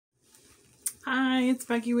Hi, it's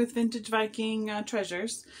Becky with Vintage Viking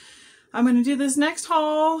Treasures. I'm going to do this next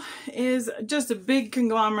haul is just a big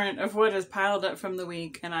conglomerate of what has piled up from the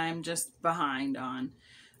week and I'm just behind on.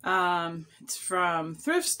 It's from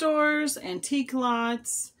thrift stores, antique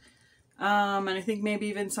lots, and I think maybe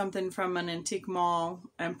even something from an antique mall,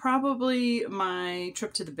 and probably my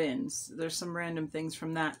trip to the bins. There's some random things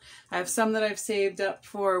from that. I have some that I've saved up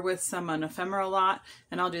for with some an ephemeral lot,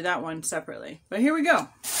 and I'll do that one separately. But here we go.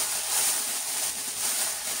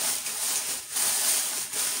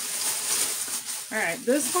 All right,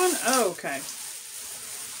 this one, oh, okay.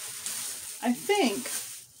 I think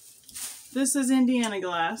this is Indiana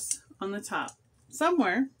glass on the top.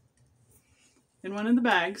 Somewhere in one of the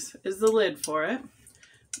bags is the lid for it.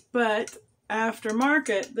 But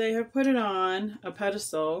aftermarket, they have put it on a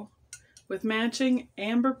pedestal with matching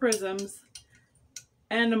amber prisms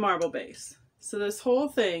and a marble base. So this whole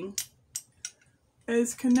thing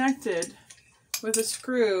is connected with a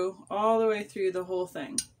screw all the way through the whole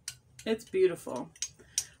thing. It's beautiful.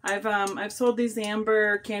 I've sold these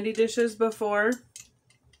amber candy dishes before,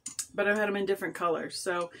 but I've had them in different colors.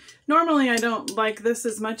 So normally I don't like this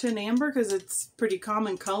as much in amber because it's pretty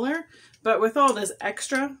common color, but with all this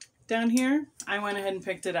extra down here, I went ahead and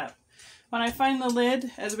picked it up. When I find the lid,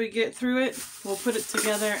 as we get through it, we'll put it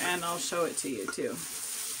together and I'll show it to you too.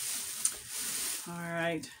 All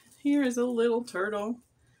right, here is a little turtle.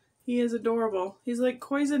 He is adorable. He's like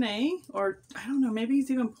cloisonné, or I don't know, maybe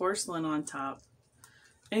he's even porcelain on top.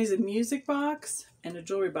 And he's a music box and a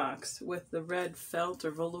jewelry box with the red felt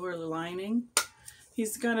or velour lining.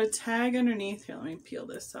 He's got a tag underneath. Here, let me peel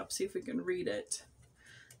this up, see if we can read it.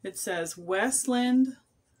 It says Westland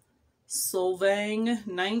Solvang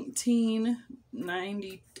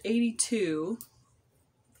 1982.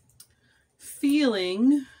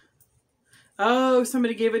 Feeling. Oh,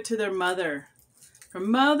 somebody gave it to their mother for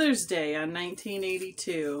Mother's Day on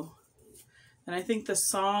 1982. And I think the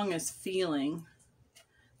song is Feeling.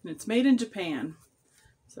 And it's made in Japan.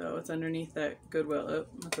 So it's underneath that Goodwill. Oh,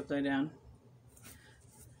 it's upside down.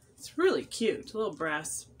 It's really cute. A little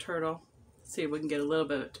brass turtle. Let's see if we can get a little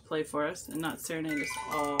bit to play for us and not serenade us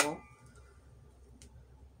all.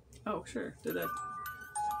 Oh, sure. Did that.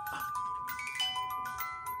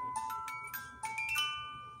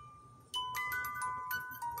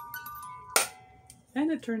 And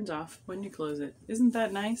it turns off when you close it. Isn't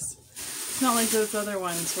that nice? It's not like those other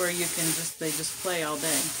ones where you can they just play all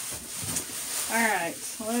day. Alright,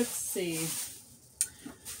 let's see.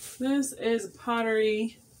 This is a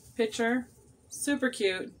pottery pitcher. Super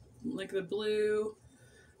cute. Like the blue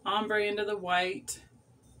ombre into the white.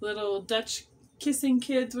 Little Dutch kissing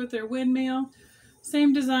kids with their windmill.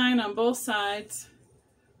 Same design on both sides.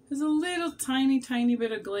 There's a little tiny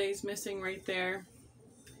bit of glaze missing right there.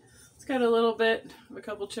 It's got a little bit of a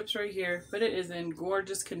couple chips right here, but it is in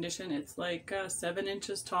gorgeous condition. It's like 7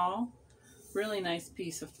 inches tall. Really nice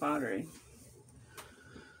piece of pottery.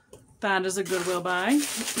 That is a Goodwill buy. I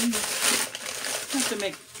have to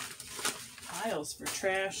make piles for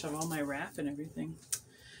trash of all my wrap and everything.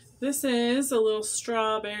 This is a little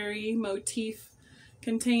strawberry motif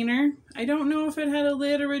container. I don't know if it had a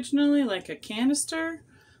lid originally, like a canister,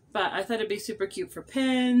 but I thought it'd be super cute for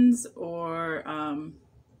pens or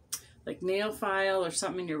like nail file or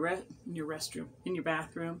something in your restroom, in your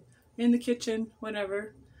bathroom, in the kitchen,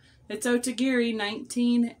 whatever. It's Otagiri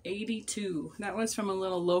 1982. That was from a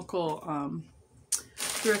little local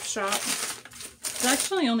thrift shop. It's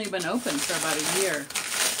actually only been open for about a year.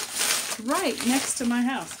 Right next to my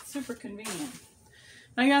house. Super convenient.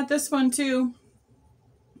 I got this one too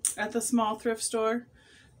at the small thrift store.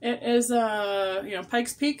 It is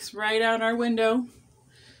Pikes Peak's right out our window.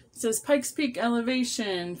 It says Pikes Peak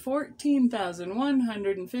elevation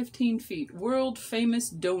 14,115 feet. World famous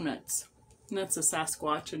donuts. And that's a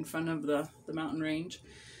Sasquatch in front of the mountain range.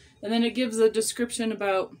 And then it gives a description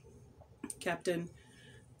about Captain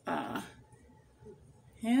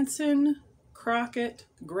Hanson Crockett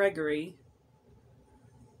Gregory,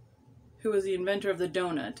 who was the inventor of the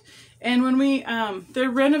donut. And when we,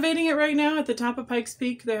 they're renovating it right now at the top of Pikes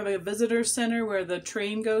Peak. They have a visitor center where the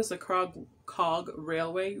train goes, the Cog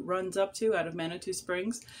Railway runs up to out of Manitou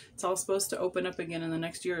Springs. It's all supposed to open up again in the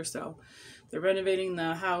next year or so. They're renovating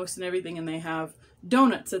the house and everything, and they have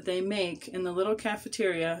donuts that they make in the little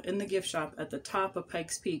cafeteria in the gift shop at the top of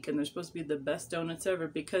Pikes Peak, and they're supposed to be the best donuts ever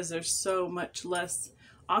because there's so much less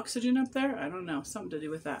oxygen up there. I don't know, something to do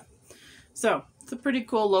with that. So it's a pretty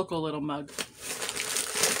cool local little mug.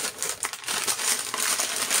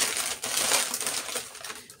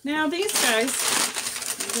 Now these guys,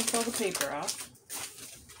 let me pull the paper off.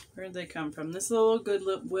 Where did they come from? This little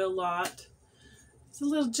Goodwill lot. It's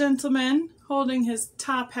a little gentleman holding his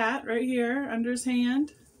top hat right here under his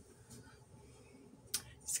hand.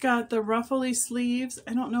 He's got the ruffly sleeves.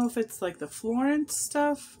 I don't know if it's like the Florence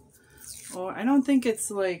stuff, or I don't think it's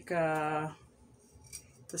like the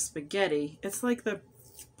spaghetti. It's like the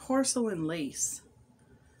porcelain lace.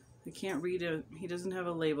 I can't read it. He doesn't have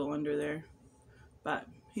a label under there. But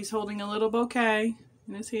he's holding a little bouquet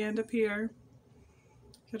in his hand up here.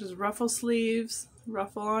 Got his ruffle sleeves,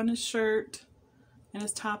 ruffle on his shirt, and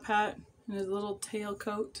his top hat, and his little tail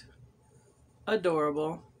coat.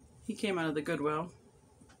 Adorable. He came out of the Goodwill.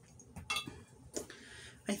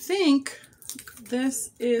 I think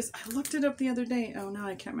this is, I looked it up the other day. Oh, now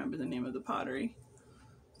I can't remember the name of the pottery.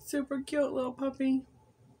 Super cute little puppy.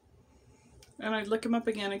 And I'd look him up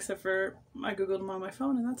again, except for I Googled him on my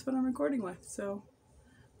phone, and that's what I'm recording with. So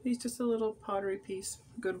he's just a little pottery piece,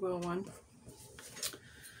 Goodwill one.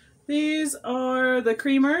 These are the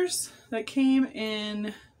creamers that came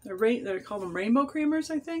in, they call them rainbow creamers,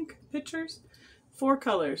 I think, pitchers. 4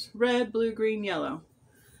 colors, red, blue, green, yellow.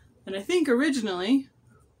 And I think originally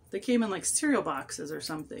they came in like cereal boxes or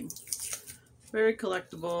something. Very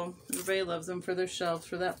collectible. Everybody loves them for their shelves,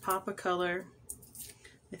 for that pop of color.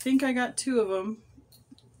 I think I got 2 of them.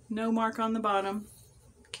 No mark on the bottom.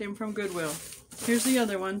 Came from Goodwill. Here's the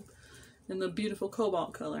other one in the beautiful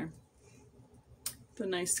cobalt color. The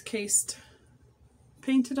nice cased,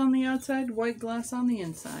 painted on the outside, white glass on the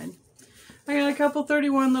inside. I got a couple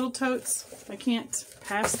 31 little totes. I can't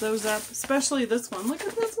pass those up, especially this one. Look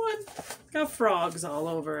at this one. It's got frogs all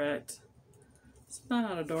over it. It's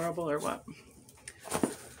not adorable or what?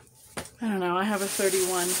 I don't know. I have a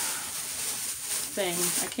 31 thing.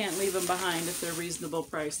 I can't leave them behind if they're reasonable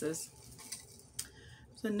prices.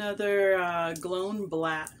 There's another blown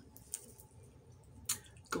glass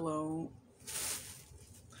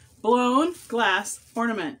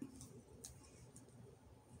ornament.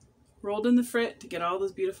 Rolled in the frit to get all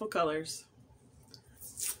those beautiful colors.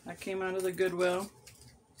 That came out of the Goodwill.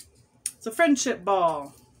 It's a friendship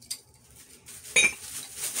ball.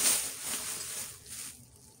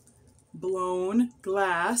 Blown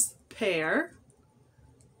glass pear.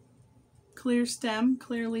 Clear stem,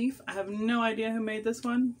 clear leaf. I have no idea who made this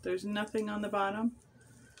one. There's nothing on the bottom.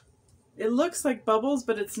 It looks like bubbles,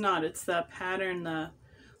 but it's not. It's the pattern,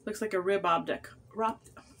 looks like a rib optic.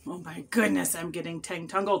 Oh my goodness, I'm getting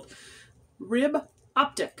tangled. Rib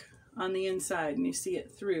optic on the inside, and you see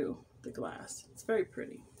it through the glass. It's very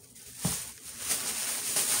pretty.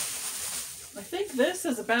 I think this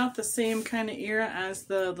is about the same kind of era as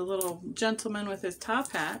the little gentleman with his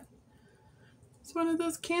top hat. It's one of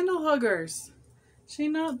those candle huggers. Is she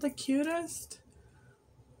not the cutest?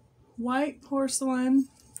 White porcelain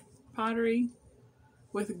pottery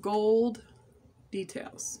with gold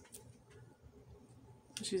details.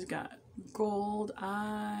 She's got gold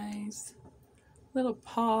eyes, little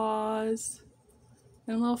paws,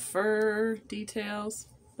 and little fur details.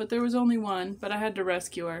 But there was only one, but I had to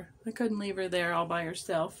rescue her. I couldn't leave her there all by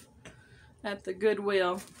herself at the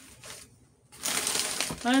Goodwill.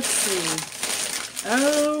 Let's see.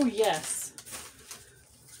 Oh, yes.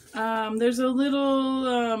 There's a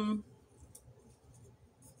little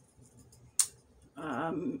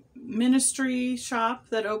ministry shop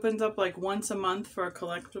that opens up like once a month for a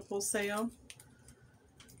collectible sale.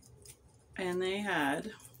 And they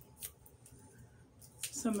had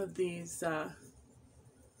some of these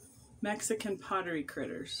Mexican pottery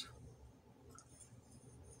critters.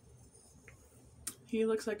 He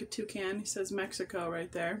looks like a toucan. He says Mexico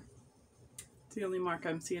right there. It's the only mark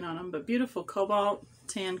I'm seeing on him, but beautiful cobalt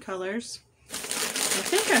tan colors. I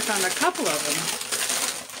think I found a couple of them,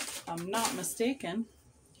 if I'm not mistaken.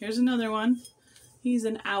 Here's another one. He's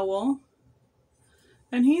an owl.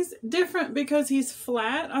 And he's different because he's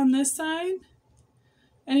flat on this side.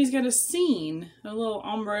 And he's got a scene, a little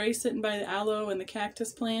ombre sitting by the aloe and the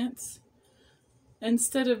cactus plants.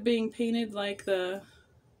 Instead of being painted like the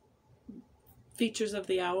features of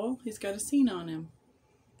the owl, he's got a scene on him.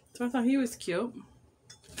 So I thought he was cute.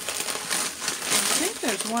 I think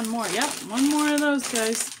there's one more. Yep, one more of those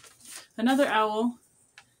guys. Another owl.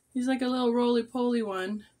 He's like a little roly-poly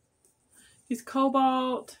one. He's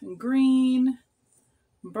cobalt and green,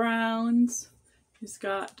 browns. He's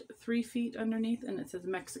got 3 feet underneath, and it says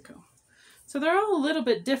Mexico. So they're all a little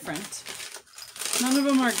bit different. None of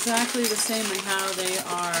them are exactly the same in how they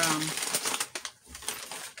are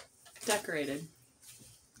decorated.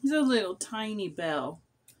 He's a little tiny bell.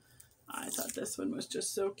 I thought this one was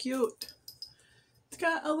just so cute. It's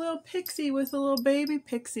got a little pixie with a little baby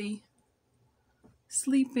pixie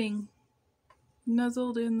sleeping,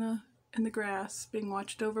 nuzzled in the grass, being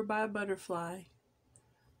watched over by a butterfly.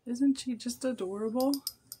 Isn't she just adorable?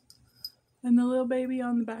 And the little baby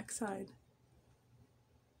on the back side.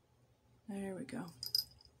 There we go.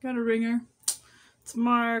 Got a ringer. It's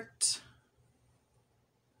marked,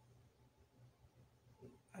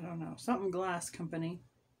 I don't know, something glass company.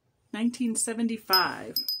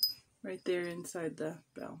 1975. Right there inside the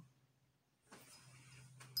bell.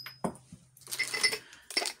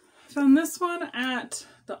 Found this one at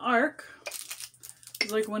the Ark. It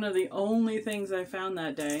was like one of the only things I found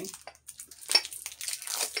that day.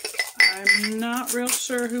 I'm not real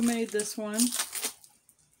sure who made this one.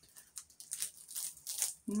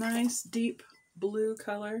 Nice deep blue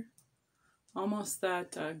color. Almost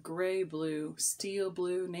that gray blue, steel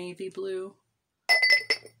blue, navy blue.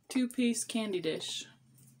 Two-piece candy dish.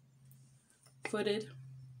 Footed.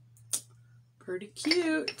 Pretty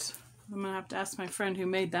cute. I'm gonna have to ask my friend who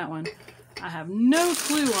made that one. I have no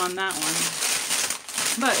clue on that one.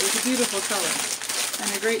 But it's a beautiful color.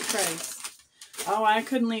 And a great price. Oh, I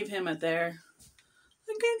couldn't leave him at there.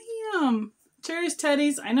 Look at him. Cherry's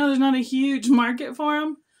Teddies. I know there's not a huge market for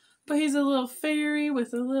him. But he's a little fairy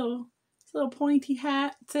with a little pointy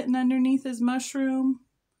hat sitting underneath his mushroom.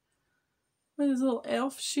 With his little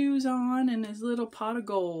elf shoes on and his little pot of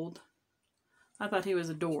gold. I thought he was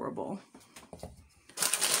adorable.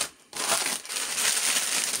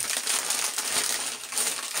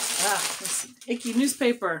 This icky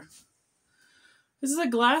newspaper. This is a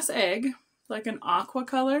glass egg, like an aqua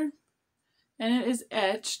color, and it is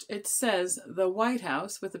etched. It says the White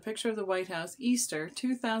House with a picture of the White House, Easter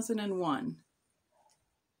 2001.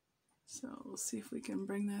 So we'll see if we can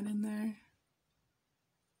bring that in there.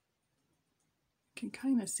 You can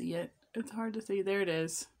kind of see it. It's hard to see. There it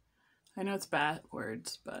is. I know it's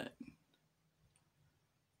backwards, but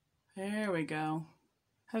there we go.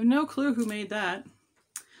 I have no clue who made that.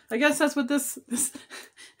 I guess that's what this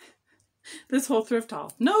whole thrift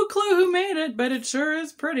haul. No clue who made it, but it sure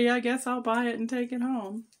is pretty. I guess I'll buy it and take it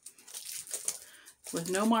home.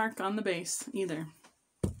 With no mark on the base either.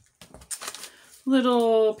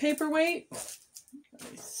 Little paperweight.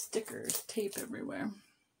 Stickers, tape everywhere.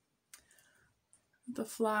 The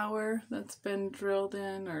flower that's been drilled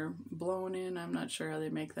in or blown in. I'm not sure how they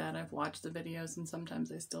make that. I've watched the videos and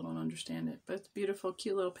sometimes I still don't understand it. But it's beautiful,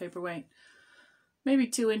 cute little paperweight. Maybe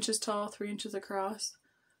 2 inches tall, 3 inches across.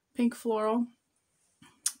 Pink floral.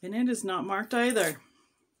 And it is not marked either.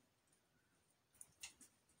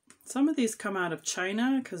 Some of these come out of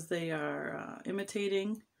China because they are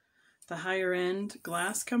imitating the higher end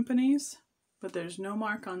glass companies. But there's no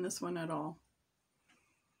mark on this one at all.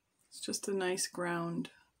 It's just a nice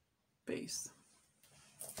ground base.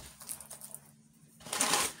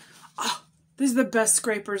 Oh, these are the best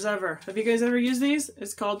scrapers ever. Have you guys ever used these?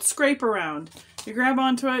 It's called Scrape Around. You grab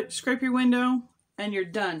onto it, scrape your window, and you're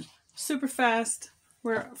done. Super fast.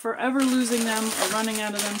 We're forever losing them or running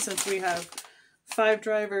out of them since we have 5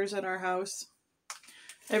 drivers at our house.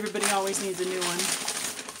 Everybody always needs a new one.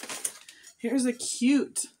 Here's a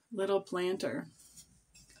cute little planter.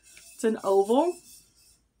 It's an oval.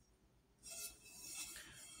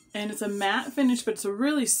 And it's a matte finish, but it's a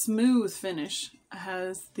really smooth finish. It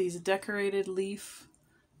has these decorated leaf,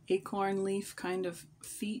 acorn leaf kind of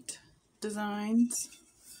feet designs.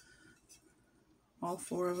 All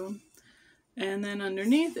 4 of them. And then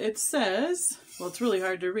underneath it says, well, it's really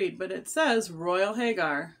hard to read, but it says Royal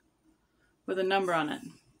Hagar with a number on it.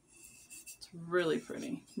 It's really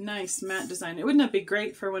pretty. Nice matte design. Wouldn't that be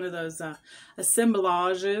great for one of those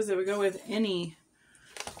assemblages? It would go with any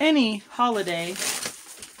holiday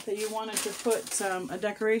that you wanted to put a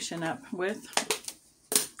decoration up with.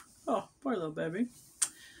 Oh, poor little baby.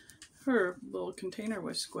 Her little container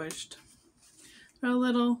was squished. A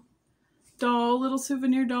little doll, little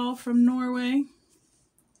souvenir doll from Norway.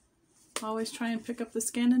 Always try and pick up the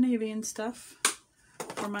Scandinavian stuff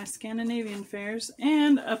for my Scandinavian fairs.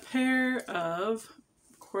 And a pair of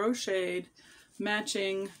crocheted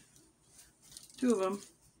matching, 2 of them,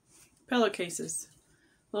 pillowcases.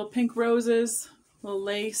 Little pink roses. Little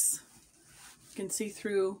lace. You can see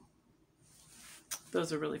through.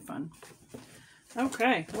 Those are really fun.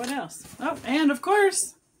 Okay, what else? Oh, and of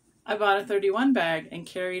course, I bought a 31 bag and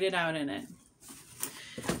carried it out in it.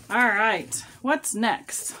 All right, what's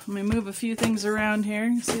next? Let me move a few things around here.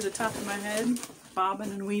 You see the top of my head?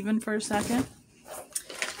 Bobbing and weaving for a second.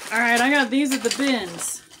 All right, I got these at the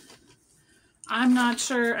bins. I'm not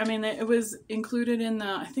sure. I mean, it was included in the,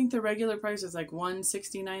 I think the regular price is like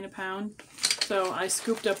 $1.69 a pound. So I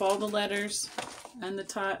scooped up all the letters and the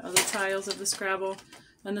tiles of the Scrabble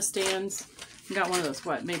and the stands. Got one of those,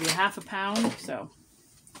 what, maybe a half a pound? So,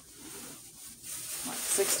 what,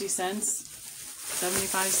 60 cents,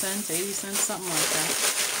 75 cents, 80 cents, something like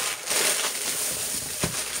that.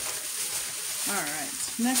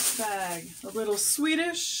 right, next bag. A little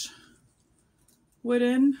Swedish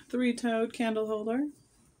wooden 3-toed candle holder.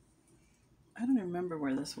 I don't even remember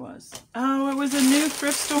where this was. Oh, it was a new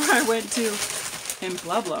thrift store I went to in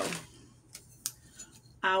Pueblo.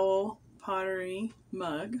 Owl pottery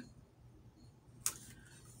mug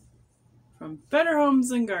from Better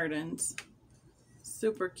Homes and Gardens.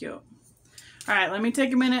 Super cute. All right, let me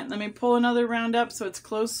take a minute. Let me pull another round up so it's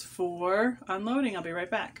close for unloading. I'll be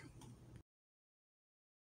right back.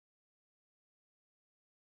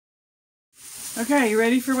 Okay, you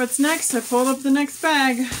ready for what's next? I pulled up the next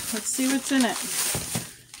bag. Let's see what's in it.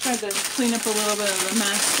 Tried to clean up a little bit of the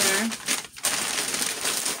mess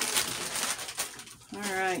there.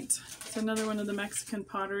 All right, it's another one of the Mexican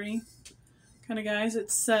pottery kind of guys. It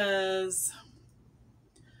says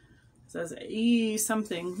E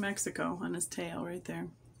something Mexico on his tail right there.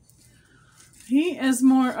 He is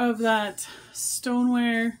more of that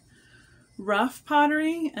stoneware rough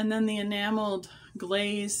pottery and then the enameled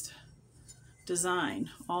glazed design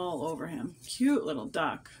all over him. Cute little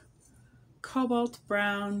duck. Cobalt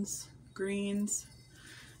browns, greens.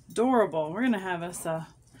 Adorable. We're going to have us a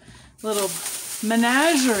little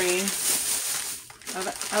menagerie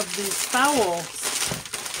of these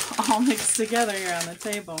fowls all mixed together here on the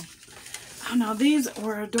table. Oh, now these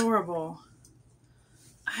were adorable.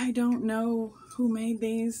 I don't know who made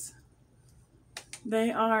these.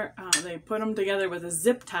 They are, they put them together with a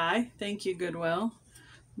zip tie. Thank you, Goodwill.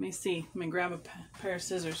 Let me see. Let me grab a pair of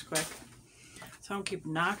scissors quick so I don't keep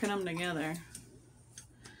knocking them together.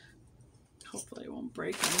 Hopefully it won't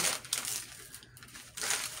break them.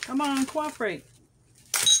 Come on, cooperate.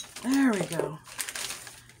 There we go.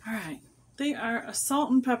 All right. They are a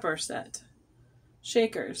salt and pepper set.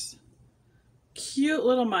 Shakers. Cute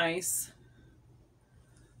little mice.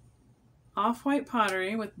 Off-white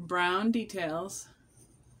pottery with brown details.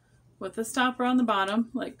 With a stopper on the bottom,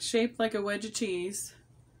 like shaped like a wedge of cheese.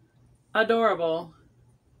 Adorable.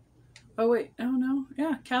 Oh wait, oh no,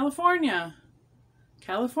 yeah, California.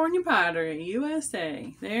 California pottery,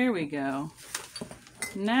 USA. There we go.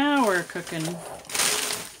 Now we're cooking.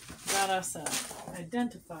 Got us a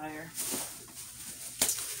identifier.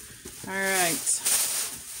 All right.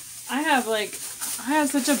 I have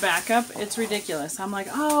such a backup, it's ridiculous. I'm like,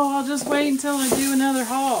 oh, I'll just wait until I do another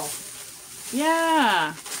haul.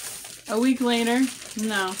 Yeah. A week later,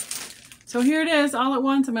 no. So here it is, all at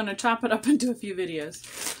once. I'm going to chop it up into a few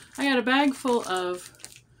videos. I got a bag full of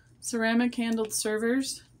ceramic handled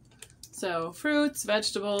servers. So fruits,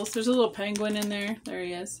 vegetables. There's a little penguin in there. There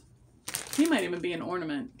he is. He might even be an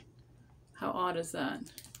ornament. How odd is that?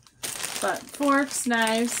 But forks,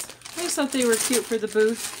 knives. I just thought they were cute for the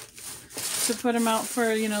booth. To put them out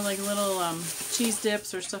for, you know, like little cheese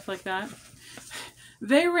dips or stuff like that.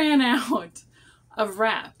 They ran out of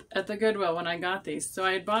wrap at the Goodwill when I got these. So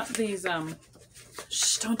I had bought these,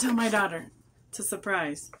 shh, don't tell my daughter. It's a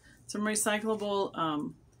surprise. Some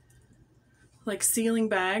recyclable, like sealing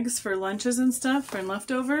bags for lunches and stuff and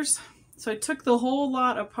leftovers. So I took the whole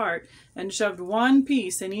lot apart and shoved one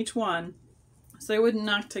piece in each one so they wouldn't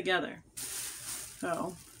knock together.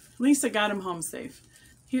 So at least I got them home safe.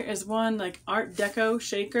 Here is one like Art Deco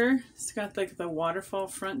shaker. It's got like the waterfall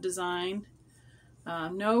front design.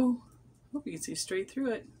 No, hope you can see straight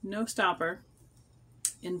through it. No stopper.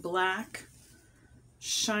 In black,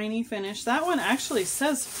 shiny finish. That one actually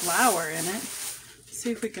says flower in it. Let's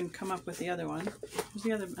see if we can come up with the other one.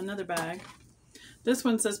 There's another bag. This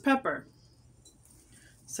one says pepper.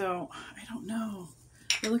 So I don't know.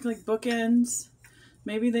 They look like bookends.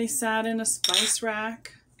 Maybe they sat in a spice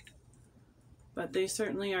rack. But they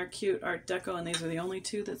certainly are cute Art Deco, and these are the only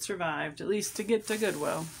two that survived, at least to get to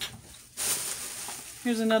Goodwill.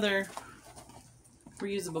 Here's another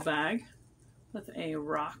reusable bag with a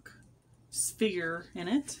rock sphere in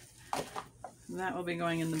it. That will be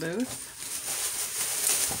going in the booth.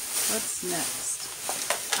 What's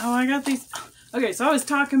next? Oh, I got these. Okay, so I was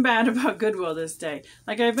talking bad about Goodwill this day.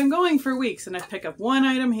 Like, I've been going for weeks, and I pick up one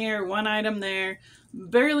item here, one item there.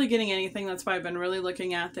 Barely getting anything. That's why I've been really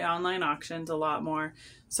looking at the online auctions a lot more.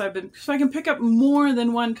 So I can pick up more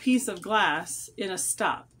than one piece of glass in a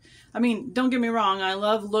stop. I mean, don't get me wrong. I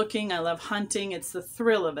love looking. I love hunting. It's the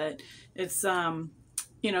thrill of it. It's,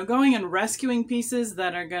 you know, going and rescuing pieces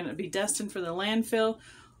that are going to be destined for the landfill,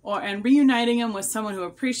 and reuniting them with someone who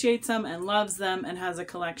appreciates them and loves them and has a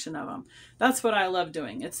collection of them. That's what I love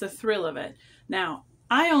doing. It's the thrill of it. Now,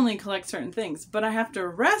 I only collect certain things, but I have to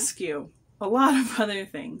rescue a lot of other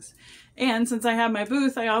things. And since I have my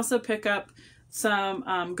booth, I also pick up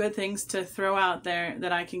some good things to throw out there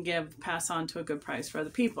that I can pass on to a good price for other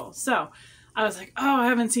people. So I was like, oh, I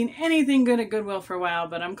haven't seen anything good at Goodwill for a while,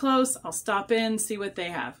 but I'm close. I'll stop in, see what they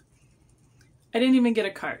have. I didn't even get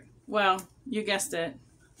a cart. Well, you guessed it.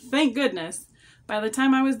 Thank goodness. By the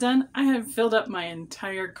time I was done, I had filled up my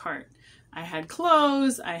entire cart. I had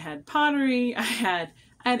clothes, I had pottery, I had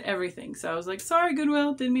everything. So I was like, sorry,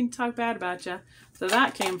 Goodwill, didn't mean to talk bad about you. So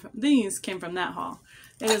these came from that haul.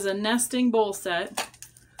 It is a nesting bowl set.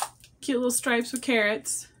 Cute little stripes with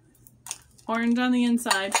carrots. Orange on the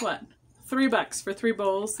inside. What? $3 for 3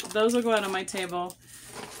 bowls. Those will go out on my table.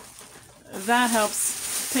 That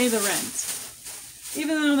helps pay the rent.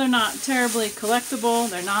 Even though they're not terribly collectible,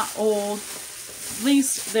 they're not old, at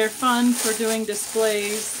least they're fun for doing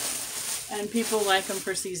displays, and people like them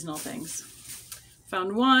for seasonal things.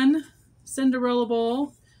 Found one Cinderella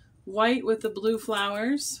bowl, white with the blue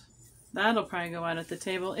flowers. That'll probably go out at the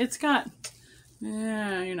table. It's got,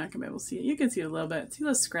 yeah, you're not going to be able to see it. You can see it a little bit. See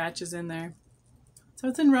those scratches in there. So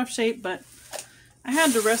it's in rough shape, but I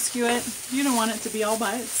had to rescue it. You don't want it to be all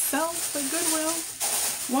by itself, but Goodwill.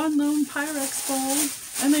 One lone Pyrex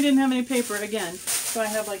bowl. And they didn't have any paper again. So I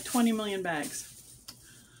have like 20 million bags.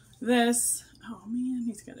 This, oh man,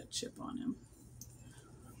 he's got a chip on him.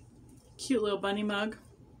 Cute little bunny mug.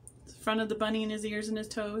 The front of the bunny and his ears and his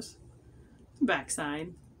toes.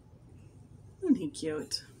 Backside. Isn't he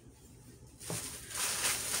cute?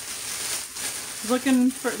 Looking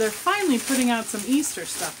for, they're finally putting out some Easter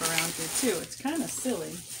stuff around here too. It's kind of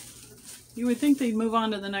silly. You would think they'd move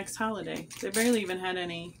on to the next holiday. They barely even had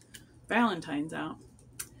any Valentine's out.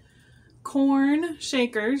 Corn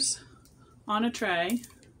shakers on a tray.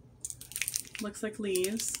 Looks like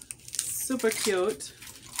leaves. Super cute.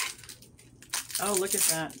 Oh, look at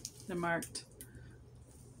that. They're marked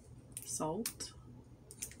salt.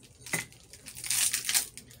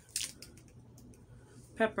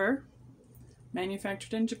 Pepper.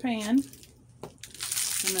 Manufactured in Japan.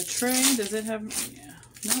 And the tray, does it have, yeah,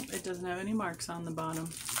 nope, it doesn't have any marks on the bottom.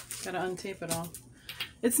 Gotta untape it all.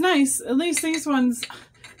 It's nice, at least these ones,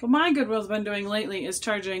 what my Goodwill's been doing lately is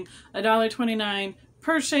charging $1.29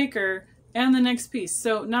 per shaker and the next piece.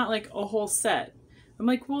 So not like a whole set. I'm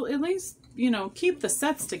like, well, at least, you know, keep the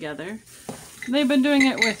sets together. They've been doing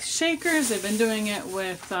it with shakers, they've been doing it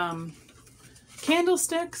with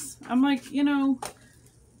candlesticks. I'm like, you know,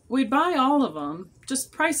 we'd buy all of them,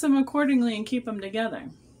 just price them accordingly and keep them together.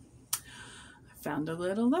 I found a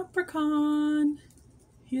little leprechaun.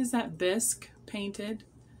 He has that bisque painted.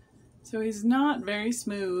 So he's not very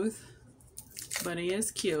smooth, but he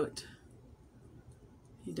is cute.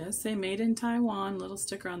 He does say made in Taiwan, little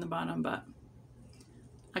sticker on the bottom, but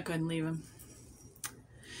I couldn't leave him.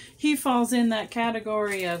 He falls in that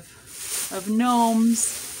category of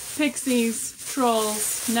gnomes, pixies,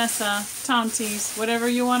 trolls, Nessa, Tomties, whatever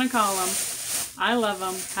you want to call them. I love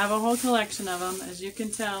them. Have a whole collection of them, as you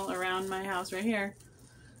can tell around my house right here.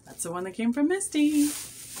 That's the one that came from Misty.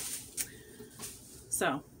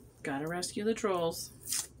 So, gotta rescue the trolls.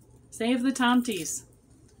 Save the Tomties.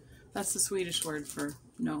 That's the Swedish word for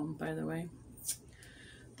gnome, by the way.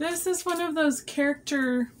 This is one of those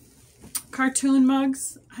character cartoon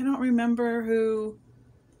mugs. I don't remember who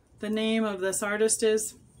the name of this artist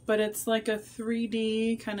is, but it's like a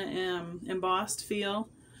 3D kind of embossed feel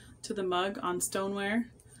to the mug on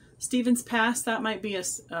stoneware. Stevens Pass, that might be a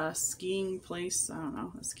skiing place. I don't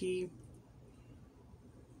know, a ski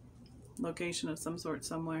location of some sort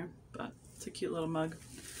somewhere, but it's a cute little mug.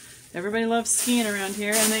 Everybody loves skiing around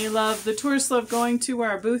here, and the tourists love going to where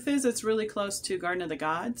our booth is. It's really close to Garden of the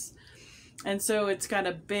Gods, and so it's got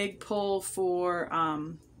a big pull for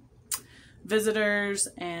visitors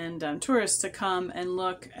and tourists to come and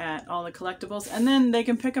look at all the collectibles, and then they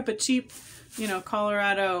can pick up a cheap, you know,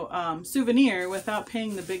 Colorado souvenir without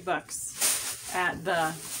paying the big bucks at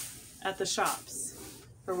the shops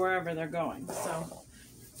for wherever they're going. So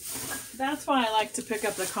that's why I like to pick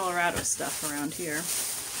up the Colorado stuff around here.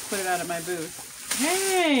 Put it out at my booth.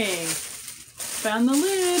 Hey! Found the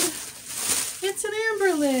lid. It's an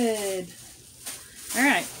amber lid.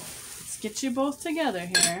 Alright, let's get you both together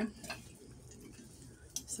here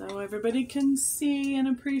so everybody can see and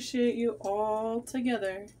appreciate you all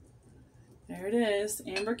together. There it is,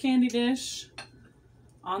 amber candy dish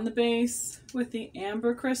on the base with the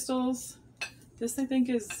amber crystals. This I think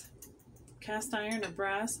is cast iron or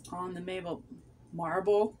brass on the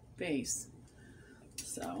marble base.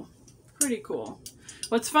 So, pretty cool.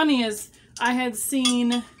 What's funny is I had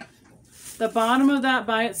seen the bottom of that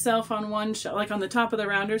by itself on one shelf, like on the top of the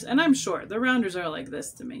rounders, and I'm short. The rounders are like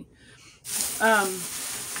this to me.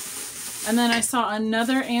 And then I saw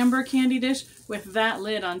another amber candy dish with that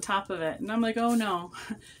lid on top of it. And I'm like, oh no,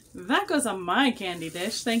 that goes on my candy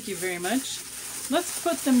dish. Thank you very much. Let's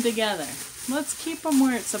put them together. Let's keep them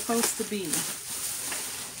where it's supposed to be.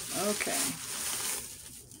 Okay.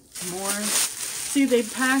 More. See, they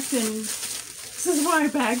packed in. This is why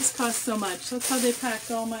bags cost so much. That's how they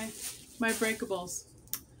packed all my breakables.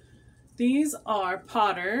 These are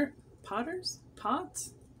planters?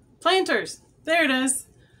 There it is.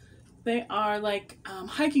 They are like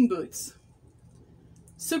hiking boots.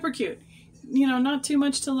 Super cute. You know, not too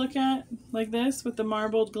much to look at like this with the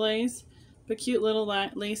marbled glaze, but cute little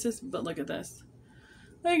laces. But look at this.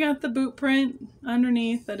 They got the boot print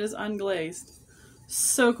underneath that is unglazed.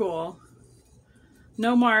 So cool.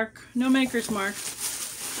 No mark, no maker's mark.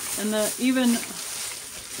 And it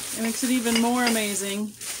makes it even more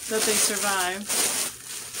amazing that they survived.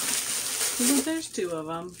 There's two of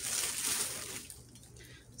them.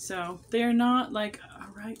 So they're not like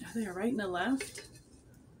right. Are they a right and a left?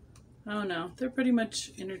 Oh no, they're pretty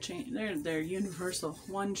much interchangeable. They're universal,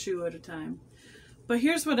 one shoe at a time. But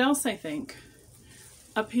here's what else I think.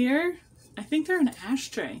 Up here, I think they're an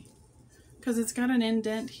ashtray because it's got an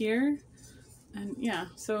indent here, and yeah.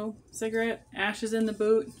 So cigarette ashes in the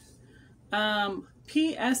boot.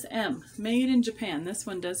 PSM, made in Japan. This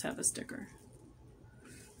one does have a sticker.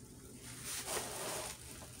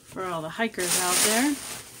 For all the hikers out there.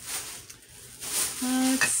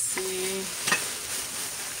 Let's see.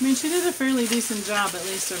 I mean, she did a fairly decent job, at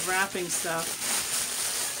least, of wrapping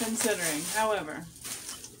stuff, considering. However,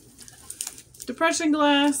 depression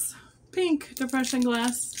glass, pink depression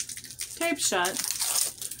glass, taped shut.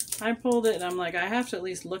 I pulled it and I'm like, I have to at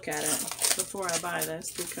least look at it before I buy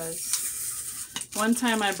this, because one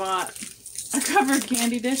time I bought a covered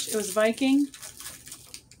candy dish. It was Viking.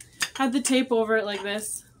 Had the tape over it like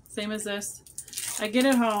this, same as this. I get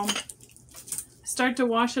it home, start to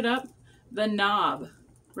wash it up. The knob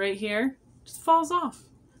right here just falls off.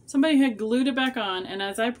 Somebody had glued it back on, and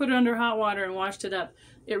as I put it under hot water and washed it up,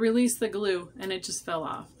 it released the glue and it just fell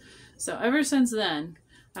off. So ever since then,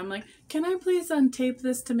 I'm like, can I please untape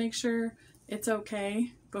this to make sure it's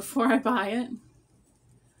okay before I buy it?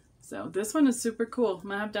 So this one is super cool. I'm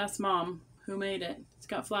gonna have to ask Mom who made it. It's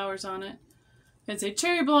got flowers on it. It's a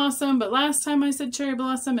cherry blossom, but last time I said cherry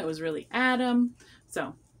blossom, it was really Adam.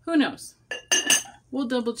 So who knows? We'll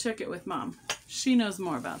double check it with Mom. She knows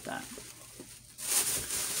more about that.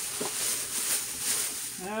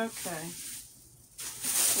 Okay.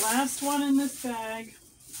 Last one in this bag.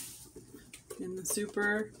 In the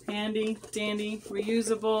super handy, dandy,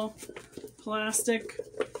 reusable plastic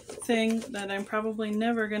thing that I'm probably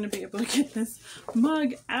never going to be able to get this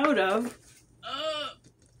mug out of.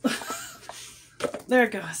 There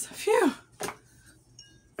it goes. Phew.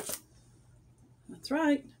 That's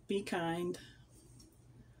right. Be kind.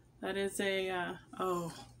 That is a,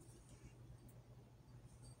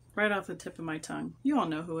 right off the tip of my tongue. You all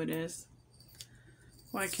know who it is.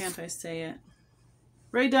 Why can't I say it?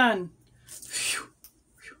 Ray Dunn.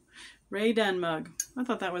 Ray Dunn mug. I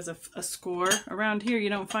thought that was a score. Around here, you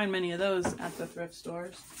don't find many of those at the thrift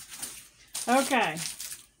stores. Okay.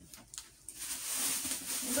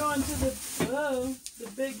 We're going to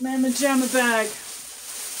the big Mamma Jamma bag.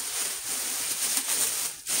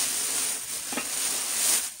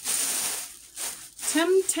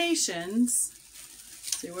 Temptations.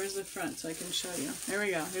 Let's see, where's the front so I can show you? There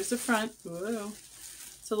we go. Here's the front. Whoa.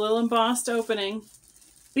 It's a little embossed opening.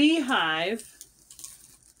 Beehive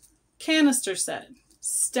canister set.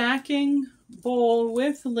 Stacking bowl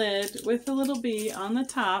with lid with a little bee on the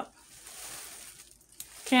top.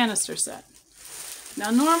 Canister set. Now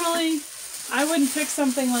normally I wouldn't pick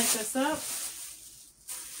something like this up,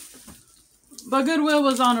 but Goodwill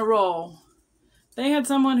was on a roll. They had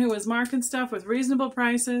someone who was marking stuff with reasonable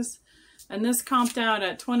prices, and this comped out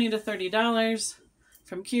at $20 to $30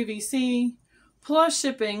 from QVC, plus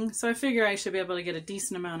shipping, so I figure I should be able to get a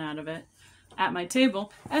decent amount out of it at my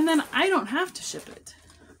table, and then I don't have to ship it.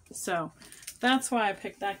 So that's why I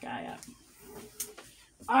picked that guy up.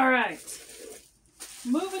 All right,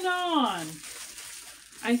 moving on.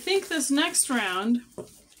 I think this next round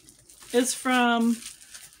is from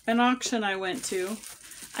an auction I went to.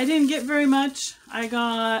 I didn't get very much. I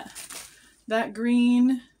got that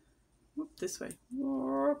green, this way,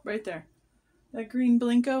 right there. That green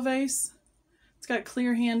Blinko vase. It's got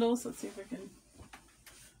clear handles. Let's see if I can,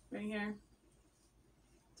 right here.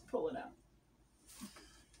 Let's pull it out.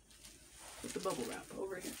 Put the bubble wrap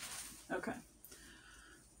over here. Okay.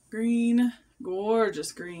 Green,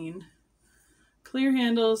 gorgeous green. Clear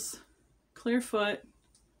handles, clear foot,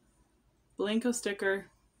 Blinko sticker.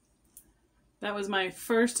 That was my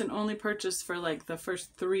first and only purchase for like the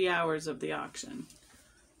first 3 hours of the auction.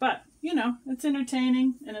 But, you know, it's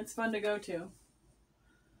entertaining and it's fun to go to.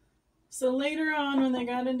 So later on, when they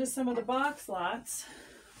got into some of the box lots,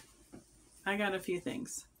 I got a few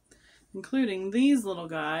things, including these little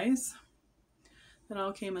guys that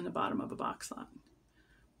all came in the bottom of a box lot.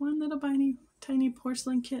 One little tiny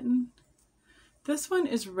porcelain kitten. This one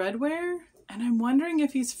is redware, and I'm wondering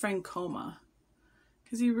if he's Francoma,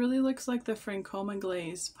 because he really looks like the Francoma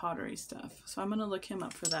glazed pottery stuff. So I'm going to look him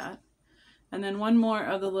up for that. And then one more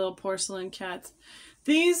of the little porcelain cats.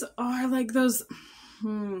 These are like those...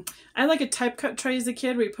 I like a type cut tray as a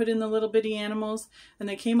kid where you put in the little bitty animals and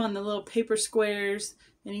they came on the little paper squares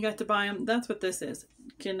and you got to buy them. That's what this is.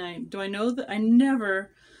 Do I know that? I never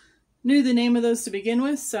knew the name of those to begin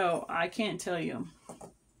with, so I can't tell you.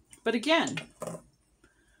 But again,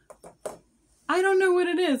 I don't know what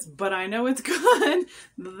it is, but I know it's good.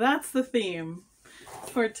 That's the theme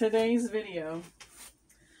for today's video.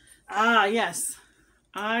 Ah, yes.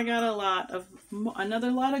 I got another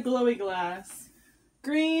lot of glowy glass.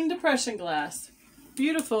 Green depression glass.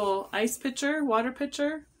 Beautiful ice pitcher, water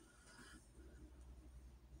pitcher.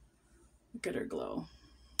 Look at her glow.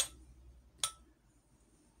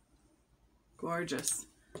 Gorgeous.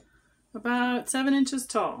 About 7 inches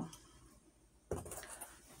tall.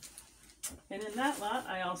 And in that lot,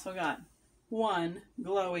 I also got one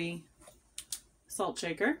glowy salt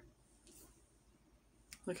shaker.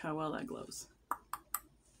 Look how well that glows.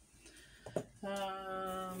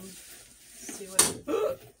 See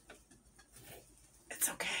what it's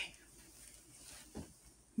okay.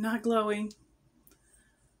 Not glowing,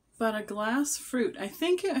 but a glass fruit. I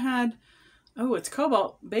think it had, oh, it's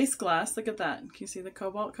cobalt base glass. Look at that. Can you see the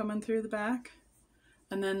cobalt coming through the back?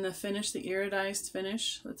 And then the finish, the iridized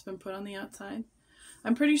finish that's been put on the outside.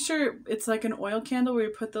 I'm pretty sure it's like an oil candle where you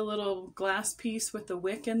put the little glass piece with the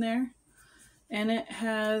wick in there. And it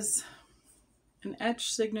has an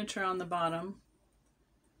etched signature on the bottom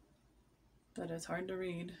that is hard to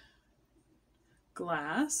read.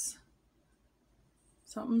 Glass.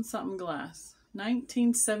 Something, something glass.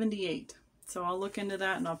 1978. So I'll look into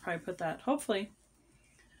that and I'll probably put that. Hopefully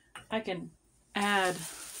I can add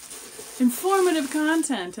informative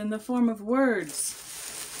content in the form of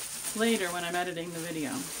words later when I'm editing the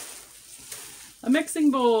video. A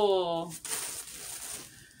mixing bowl.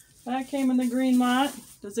 That came in the green lot.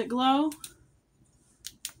 Does it glow?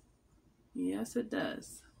 Yes, it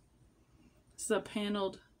does. This is a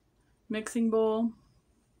paneled mixing bowl.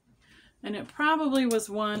 And it probably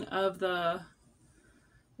was one of the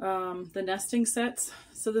nesting sets.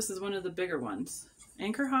 So this is one of the bigger ones.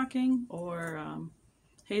 Anchor Hawking or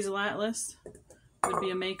Hazel Atlas would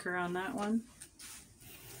be a maker on that one.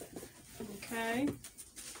 Okay.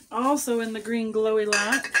 Also in the green glowy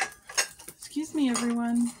lot. Excuse me,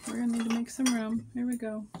 everyone. We're going to need to make some room. Here we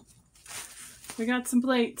go. We got some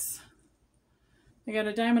plates. They got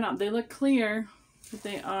a diamond up. They look clear, but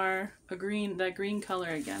they are a green, that green color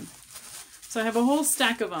again. So I have a whole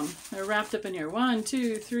stack of them. They're wrapped up in here. 1,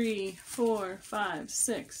 2, 3, 4, 5,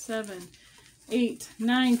 6, 7, 8,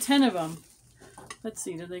 9, 10 of them. Let's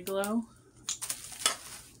see, do they glow?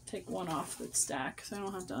 Take one off the stack so I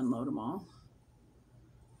don't have to unload them all.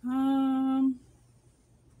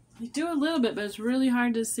 They do a little bit, but it's really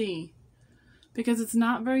hard to see because it's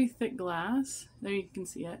not very thick glass. There you can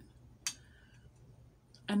see it.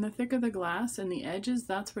 And the thicker the glass and the edges,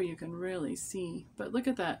 that's where you can really see. But look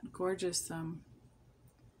at that gorgeous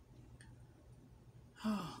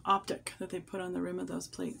optic that they put on the rim of those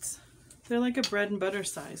plates. They're like a bread and butter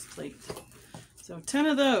size plate. So 10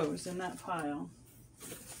 of those in that pile.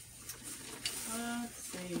 Let's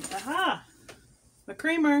see. Aha! A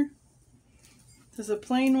creamer. This is a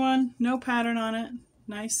plain one, no pattern on it.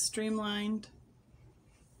 Nice, streamlined.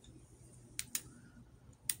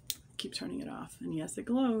 Keep turning it off, and yes, it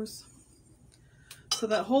glows. So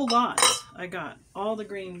that whole lot I got, all the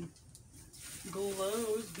green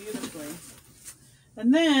glows beautifully.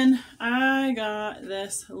 And then I got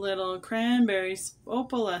this little cranberry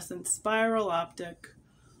opalescent spiral optic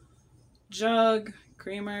jug,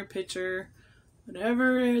 creamer, pitcher,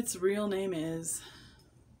 whatever its real name is.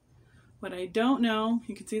 What I don't know,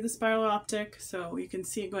 you can see the spiral optic, so you can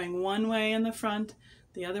see it going one way in the front,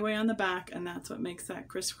 the other way on the back, and that's what makes that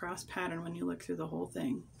crisscross pattern when you look through the whole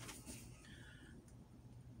thing.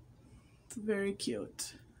 It's very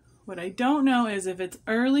cute. What I don't know is if it's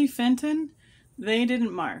early Fenton, they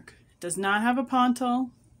didn't mark. Does not have a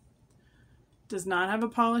pontil, does not have a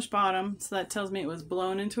polished bottom, so that tells me it was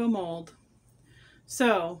blown into a mold.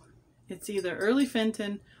 So it's either early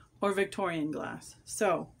Fenton or Victorian glass.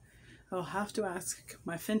 So I'll have to ask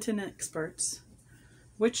my Fenton experts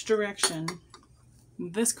which direction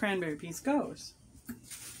this cranberry piece goes.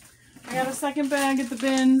 I got a second bag at the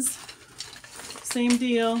bins. Same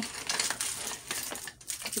deal.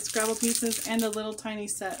 Scrabble pieces, and a little tiny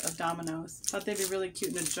set of dominoes. Thought they'd be really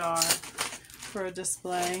cute in a jar for a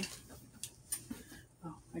display.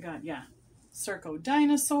 Oh my god, yeah. Circo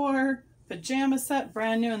Dinosaur pajama set,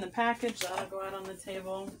 brand new in the package. That'll go out on the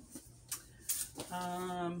table.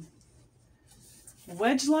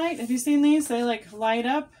 Wedge light. Have you seen these? They like light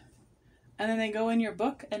up and then they go in your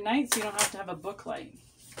book at night, so you don't have to have a book light.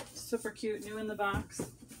 Super cute, new in the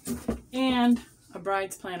box. And a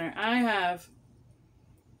bride's planner. I have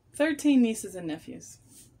 13 nieces and nephews.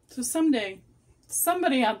 So someday,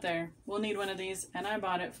 somebody out there will need one of these, and I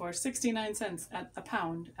bought it for 69 cents at a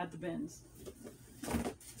pound at the bins.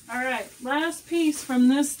 All right, last piece from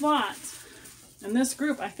this lot and this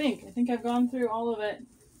group. I think I've gone through all of it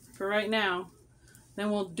for right now.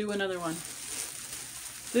 Then we'll do another one.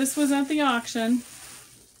 This was at the auction.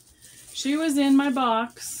 She was in my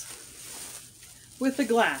box with the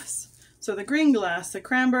glass. So the green glass, the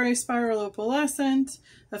cranberry spiral opalescent,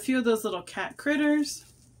 a few of those little cat critters.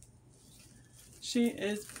 She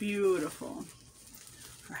is beautiful.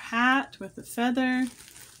 Her hat with the feather.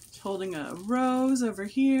 She's holding a rose over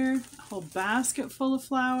here. A whole basket full of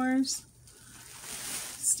flowers.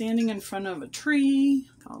 Standing in front of a tree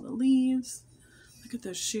with all the leaves. Look at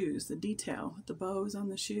those shoes, the detail with the bows on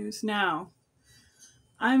the shoes. Now,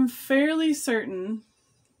 I'm fairly certain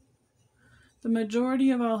the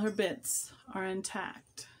majority of all her bits are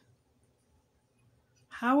intact.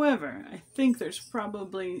 However, I think there's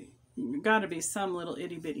probably got to be some little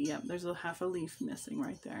itty bitty. Yep, there's a half a leaf missing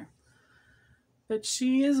right there. But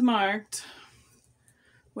she is marked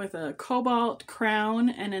with a cobalt crown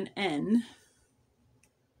and an N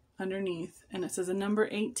underneath, and it says a number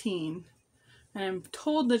 18. And I'm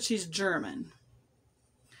told that she's German.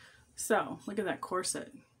 So, look at that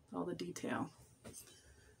corset. All the detail.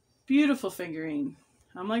 Beautiful figurine.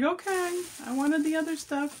 I'm like, okay, I wanted the other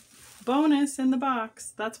stuff. Bonus in the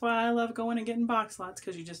box. That's why I love going and getting box lots,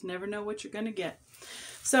 because you just never know what you're going to get.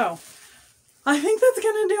 So, I think that's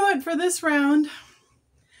going to do it for this round.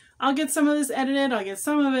 I'll get some of this edited. I'll get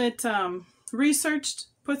some of it researched.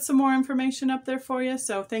 Put some more information up there for you.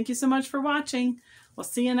 So, thank you so much for watching. We'll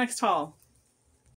see you next haul.